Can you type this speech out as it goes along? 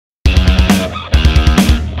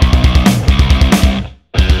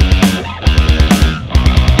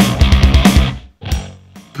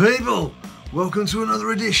People, welcome to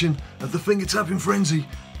another edition of the finger-tapping frenzy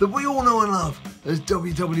that we all know and love as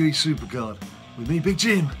WWE SuperCard. With me, Big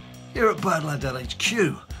Jim, here at BadLadDad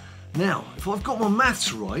HQ. Now, if I've got my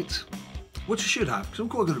maths right, which I should have, because I'm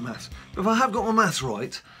quite good at maths, but if I have got my maths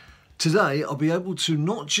right, today I'll be able to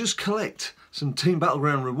not just collect some Team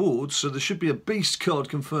Battleground rewards, so there should be a beast card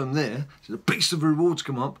confirmed there, so the beast of rewards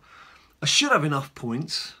come up. I should have enough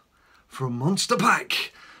points for a monster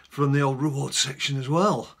pack from the old rewards section as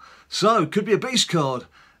well. So, could be a beast card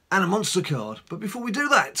and a monster card. But before we do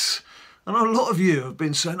that, I know a lot of you have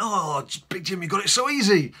been saying, oh, Big Jim, you got it so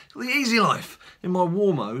easy. The easy life. In my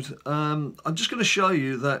war mode, I'm just going to show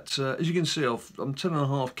you that, as you can see, I'm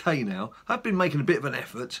 10.5k now. I've been making a bit of an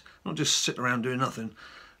effort, not just sitting around doing nothing.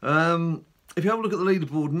 If you have a look at the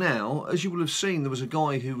leaderboard now, as you will have seen, there was a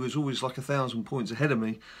guy who was always like 1,000 points ahead of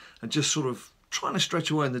me and just sort of trying to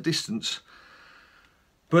stretch away in the distance.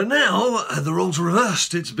 But now, the roles are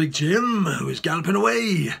reversed. It's Big Jim who is galloping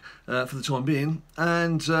away for the time being.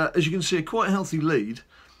 And as you can see, a quite healthy lead.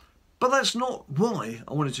 But that's not why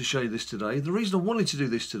I wanted to show you this today. The reason I wanted to do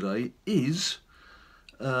this today is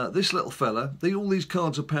this little fella. All these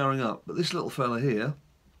cards are powering up, but this little fella here,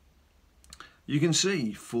 you can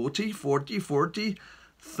see 40, 40, 40,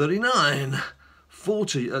 39,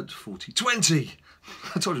 40, 20.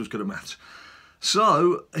 I told you I was good at maths.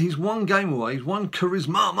 So, he's one game away, he's one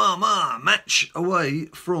charisma match away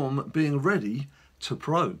from being ready to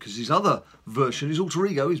pro. Because his other version, his alter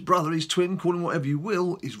ego, his brother, his twin, call him whatever you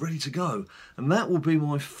will, is ready to go. And that will be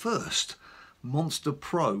my first Monster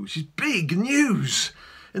Pro, which is big news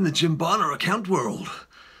in the Jimbana account world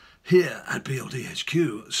here at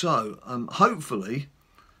BLDHQ. So, hopefully,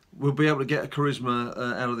 we'll be able to get a charisma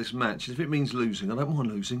out of this match. If it means losing, I don't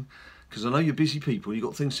mind losing. Because I know you're busy people, you've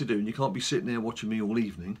got things to do and you can't be sitting there watching me all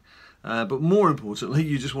evening. But more importantly,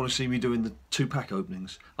 you just want to see me doing the 2-pack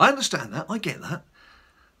openings. I understand that, I get that.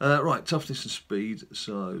 Right, toughness and speed,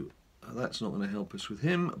 so that's not going to help us with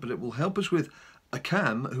him. But it will help us with a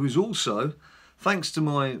Cam, who is also, thanks to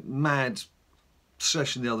my mad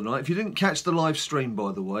session the other night. If you didn't catch the live stream,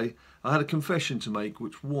 by the way, I had a confession to make,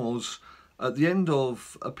 which was at the end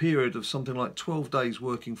of a period of something like 12 days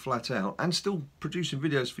working flat out and still producing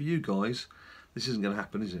videos for you guys. This isn't going to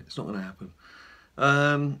happen, is it? It's not going to happen.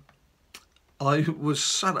 I was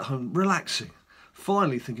sat at home relaxing,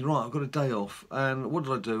 finally thinking, right, I've got a day off. And what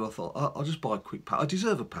did I do? I thought, I'll just buy a quick pack. I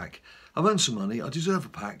deserve a pack. I've earned some money. I deserve a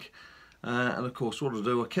pack. And of course, what did I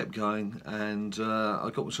do? I kept going and I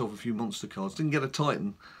got myself a few monster cards. Didn't get a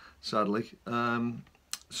Titan, sadly.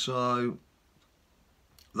 So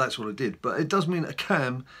that's what I did. But it does mean a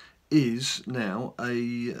Cam is now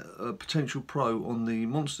a potential pro on the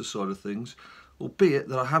monster side of things, albeit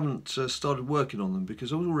that I haven't started working on them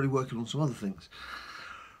because I was already working on some other things.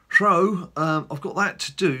 So I've got that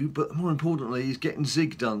to do, but more importantly is getting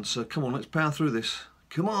Zig done. So come on, let's power through this.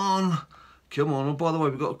 Come on, come on. And by the way,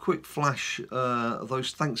 we've got a quick flash of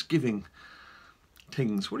those Thanksgiving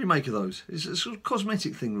things. What do you make of those? It's a sort of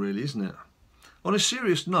cosmetic thing really, isn't it? On a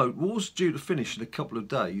serious note, war's due to finish in a couple of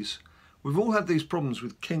days. We've all had these problems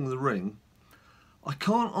with King of the Ring. I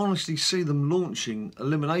can't honestly see them launching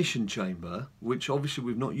Elimination Chamber, which obviously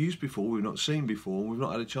we've not used before, we've not seen before, we've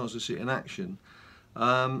not had a chance to see it in action,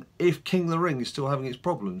 if King of the Ring is still having its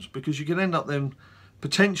problems. Because you can end up then,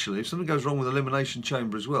 potentially, if something goes wrong with Elimination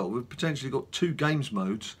Chamber as well, we've potentially got 2 games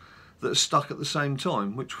modes that are stuck at the same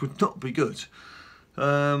time, which would not be good.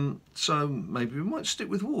 So maybe we might stick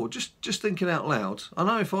with war. Just thinking out loud. I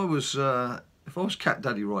know if I was Cat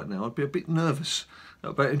Daddy right now, I'd be a bit nervous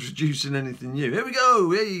about introducing anything new. Here we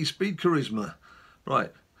go. Hey, speed charisma.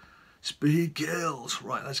 Right, speed kills.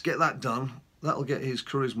 Right, let's get that done. That'll get his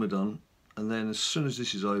charisma done. And then as soon as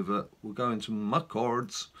this is over, we'll go into my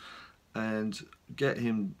cards and get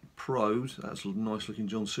him pro'd. That's a nice looking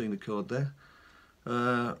John Cena card there.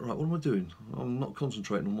 Right, what am I doing? I'm not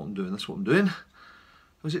concentrating on what I'm doing. That's what I'm doing.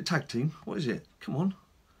 Was it tag team? What is it? Come on.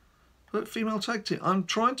 Female tag team. I'm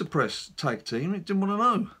trying to press tag team. It didn't want to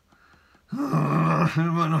know.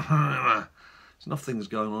 There's enough things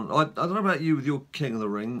going on. I don't know about you with your King of the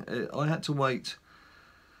Ring. I had to wait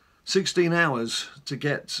 16 hours to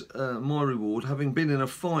get my reward, having been in a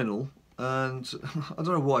final. And I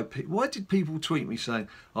don't know why. Why did people tweet me saying,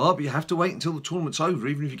 oh, but you have to wait until the tournament's over,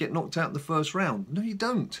 even if you get knocked out in the first round? No, you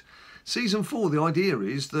don't. Season 4, the idea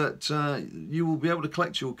is that you will be able to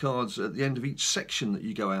collect your cards at the end of each section that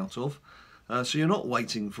you go out of. So you're not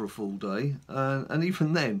waiting for a full day. And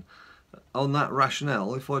even then, on that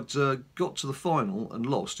rationale, if I'd got to the final and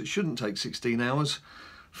lost, it shouldn't take 16 hours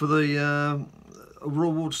for the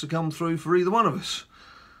rewards to come through for either one of us.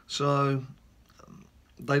 So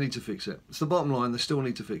they need to fix it. It's the bottom line, they still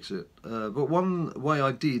need to fix it. But one way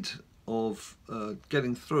I did of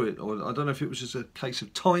getting through it, or I don't know if it was just a case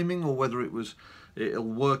of timing or whether it'll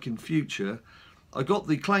work in future, I got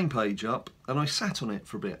the claim page up and I sat on it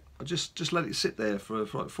for a bit. I just let it sit there for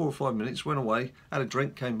like 4 or 5 minutes, went away, had a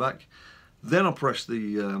drink, came back. Then I pressed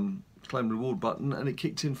the claim reward button and it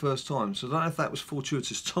kicked in first time. So I don't know if that was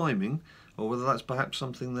fortuitous timing or whether that's perhaps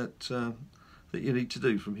something that that you need to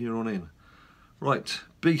do from here on in. Right,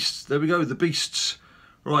 beasts, there we go, the beasts.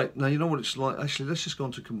 Right, now you know what it's like. Actually, let's just go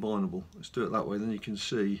on to combinable. Let's do it that way, then you can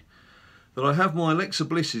see that I have my Alexa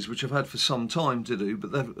Blisses, which I've had for some time to do,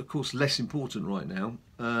 but they're of course less important right now.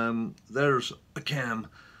 There's a cam,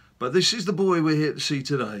 but this is the boy we're here to see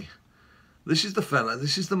today. This is the fella,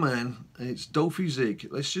 this is the man, it's Dolphy Zig.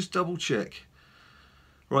 Let's just double check.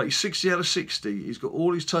 Right, he's 60 out of 60, he's got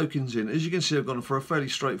all his tokens in. As you can see, I've gone for a fairly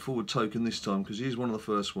straightforward token this time, because he's one of the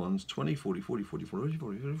first ones. 20, 40, 40, 40, 40,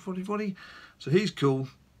 40, 40, 40. So he's cool.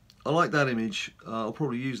 I like that image. I'll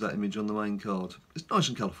probably use that image on the main card. It's nice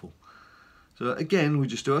and colourful. So again, we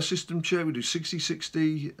just do our system check, we do 60,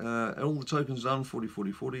 60, all the tokens done, 40,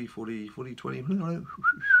 40, 40, 40, 40, 20.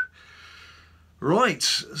 Right,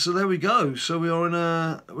 so there we go. So we're in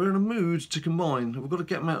a mood to combine. We've got to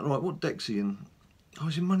get him out. Right, what deck's he in? Oh,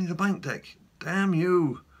 he's in Money in the Bank deck. Damn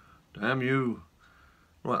you. Damn you.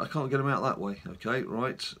 Right, I can't get him out that way. Okay,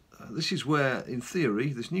 right. This is where, in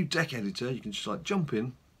theory, this new deck editor, you can just like jump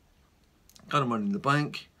in, kind of Money in the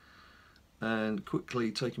Bank, and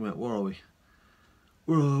quickly take him out. Where are we?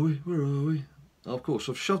 Where are we? Where are we? Oh, of course,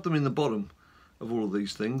 I've shoved them in the bottom of all of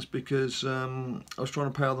these things because I was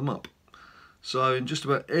trying to power them up. So in just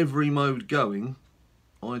about every mode going,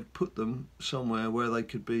 I'd put them somewhere where they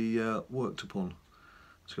could be worked upon.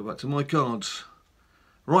 Let's go back to my cards.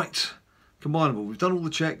 Right, combinable. We've done all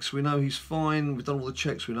the checks. We know he's fine. We've done all the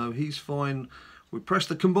checks. We know he's fine. We press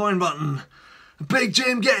the combine button. Big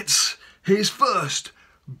Jim gets his first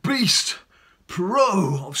Beast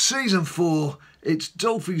Pro of Season 4. It's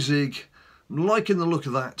Dolphy Zig. I'm liking the look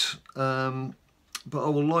of that. But I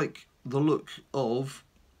will like the look of...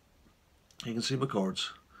 You can see my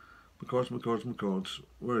cards. My cards, my cards, my cards.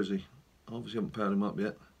 Where is he? I obviously haven't powered him up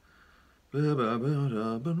yet.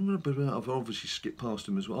 I've obviously skipped past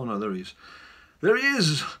him as well. Oh no, there he is. There he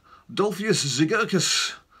is! Dolphius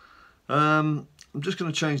Zigurkus. I'm just going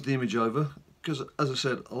to change the image over because, as I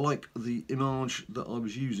said, I like the image that I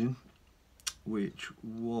was using, which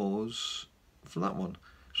was for that one.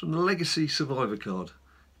 It's from the Legacy Survivor card.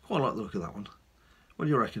 Quite like the look of that one. What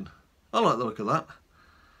do you reckon? I like the look of that.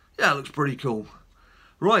 Yeah, it looks pretty cool.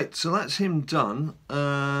 Right, so that's him done.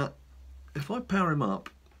 If I power him up,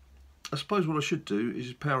 I suppose what I should do is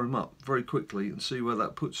just power him up very quickly and see where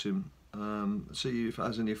that puts him. See if it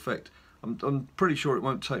has any effect. I'm pretty sure it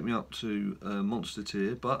won't take me up to Monster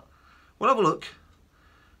tier, but we'll have a look.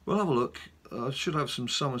 We'll have a look. I should have some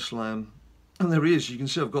SummerSlam. And there he is. You can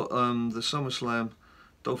see I've got the SummerSlam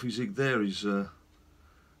Dolphy Zig there. He's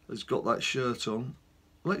got that shirt on.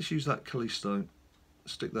 Let's use that Callisto.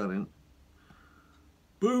 Stick that in.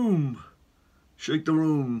 Boom! Shake the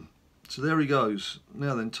room. So there he goes.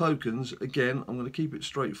 Now then, tokens. Again, I'm going to keep it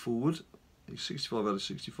straightforward. He's 65 out of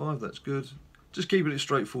 65. That's good. Just keeping it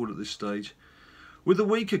straightforward at this stage. With the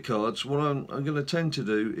weaker cards, what I'm going to tend to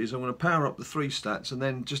do is I'm going to power up the 3 stats and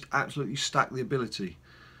then just absolutely stack the ability.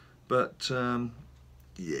 But,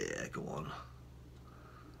 yeah, go on.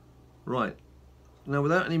 Right. Now,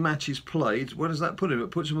 without any matches played, where does that put him?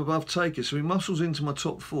 It puts him above Taker, so he muscles into my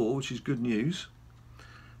top 4, which is good news.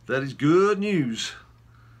 That is good news.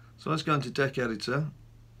 So let's go into Deck Editor,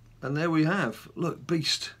 and there we have. Look,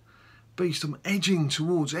 Beast. Beast, I'm edging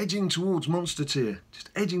towards Monster tier.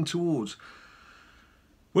 Just edging towards.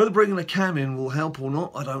 Whether bringing a cam in will help or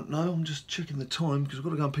not, I don't know. I'm just checking the time, because I've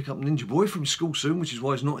got to go and pick up Ninja Boy from school soon, which is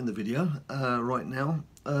why he's not in the video right now.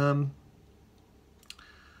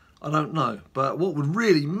 I don't know, but what would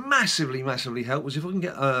really massively help was if I can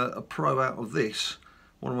get a pro out of this,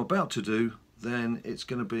 what I'm about to do, then it's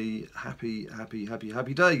going to be happy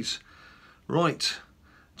days. Right,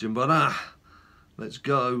 Jimbada, let's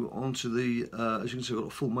go on to the, as you can see I've got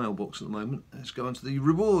a full mailbox at the moment, let's go on to the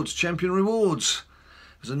rewards, champion rewards.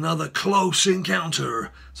 There's another close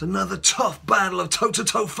encounter, it's another tough battle of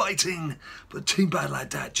toe-to-toe fighting, but Team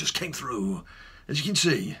BadLadDad just came through, as you can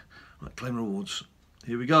see. Right, claim rewards.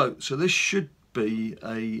 Here we go. So this should be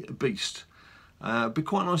a beast. It'd be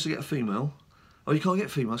quite nice to get a female. Oh, you can't get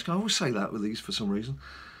females. I always say that with these for some reason,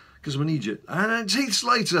 because I'm an idiot. And it's Heath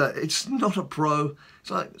Slater. It's not a pro. It's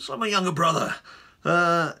like my younger brother.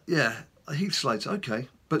 Yeah, Heath Slater. Okay,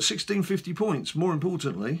 but 1650 points. More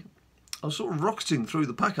importantly, I was sort of rocketing through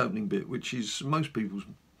the pack opening bit, which is most people's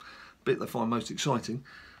bit they find most exciting.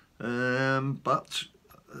 But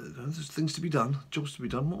there's things to be done, jobs to be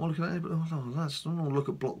done. What am I looking at here? Oh, that's, I don't want to look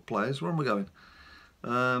at block players. Where am I going?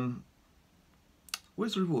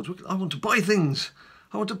 Where's the rewards? I want to buy things.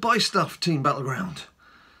 I want to buy stuff, Team Battleground.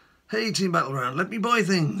 Hey, Team Battleground, let me buy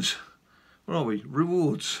things. Where are we?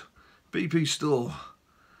 Rewards. BP Store.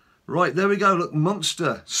 Right, there we go. Look,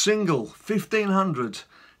 Monster, single, 1,500.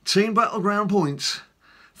 Team Battleground points.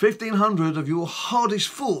 1,500 of your hardest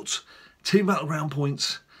fought Team Battleground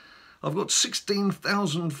points. I've got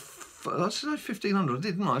 16,000. Did I say 1,500?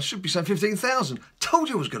 Didn't I? I should be saying 15,000. Told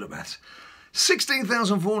you I was good at maths.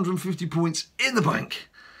 16,450 points in the bank.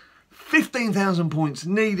 15,000 points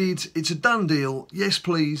needed. It's a done deal. Yes,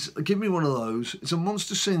 please. Give me one of those. It's a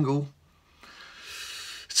monster single.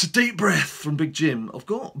 It's a deep breath from Big Jim. I've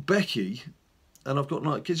got Becky, and I've got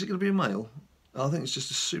like, is it going to be a male? I think it's just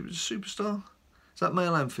a superstar. Is that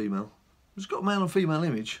male and female? It's got a male and female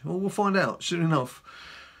image. Well, we'll find out soon enough.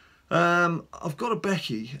 I've got a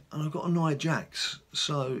Becky and I've got a Nia Jax,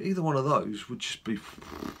 so either one of those would just be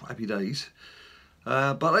happy days.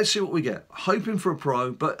 But let's see what we get. Hoping for a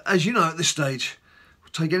pro, but as you know at this stage,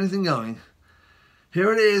 we'll take anything going.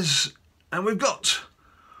 Here it is, and we've got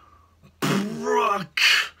Brock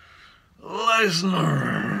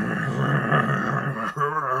Lesnar.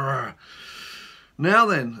 Now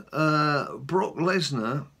then, Brock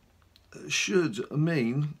Lesnar should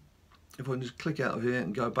mean, if I can just click out of here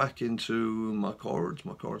and go back into my cards.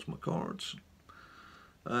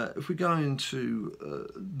 If we go into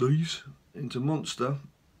these, into Monster,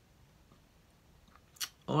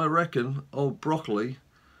 I reckon old Broccoli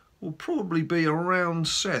will probably be around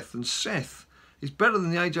Seth, and Seth is better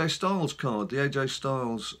than the AJ Styles card, the AJ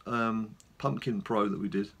Styles Pumpkin Pro that we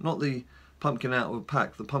did, not the Pumpkin out of a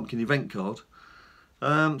pack, the Pumpkin event card.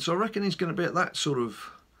 So I reckon he's going to be at that sort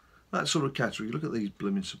of category. Look at these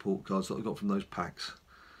blooming support cards that I got from those packs.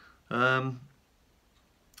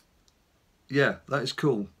 Yeah, that is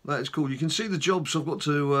cool. That is cool. You can see the jobs I've got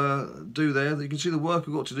to do there. You can see the work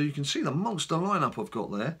I've got to do. You can see the monster lineup I've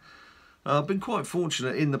got there. I've been quite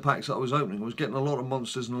fortunate in the packs that I was opening. I was getting a lot of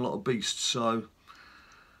monsters and a lot of beasts. So,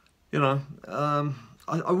 you know,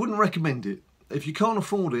 I wouldn't recommend it. If you can't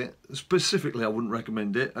afford it, specifically, I wouldn't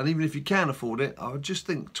recommend it. And even if you can afford it, I would just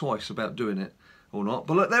think twice about doing it or not.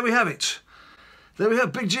 But look, there we have it. There we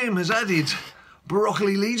have. Big Jim has added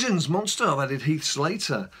Broccoli Legions Monster. I've added Heath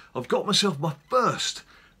Slater. I've got myself my first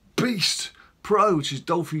Beast Pro, which is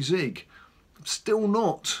Dolphy Zig. I'm still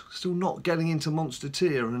not getting into Monster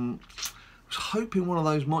tier, and I was hoping one of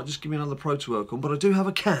those might just give me another Pro to work on. But I do have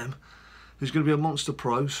a Cam who's going to be a Monster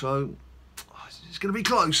Pro, so it's going to be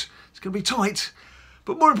close. It's going to be tight.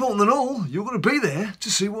 But more important than all, you're going to be there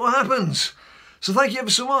to see what happens. So thank you ever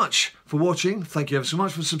so much for watching. Thank you ever so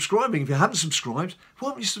much for subscribing. If you haven't subscribed, why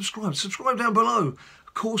don't you subscribe? Subscribe down below.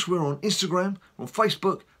 Of course, we're on Instagram, we're on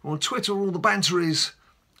Facebook, we're on Twitter, all the banter is.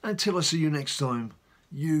 Until I see you next time,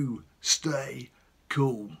 you stay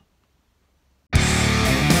cool.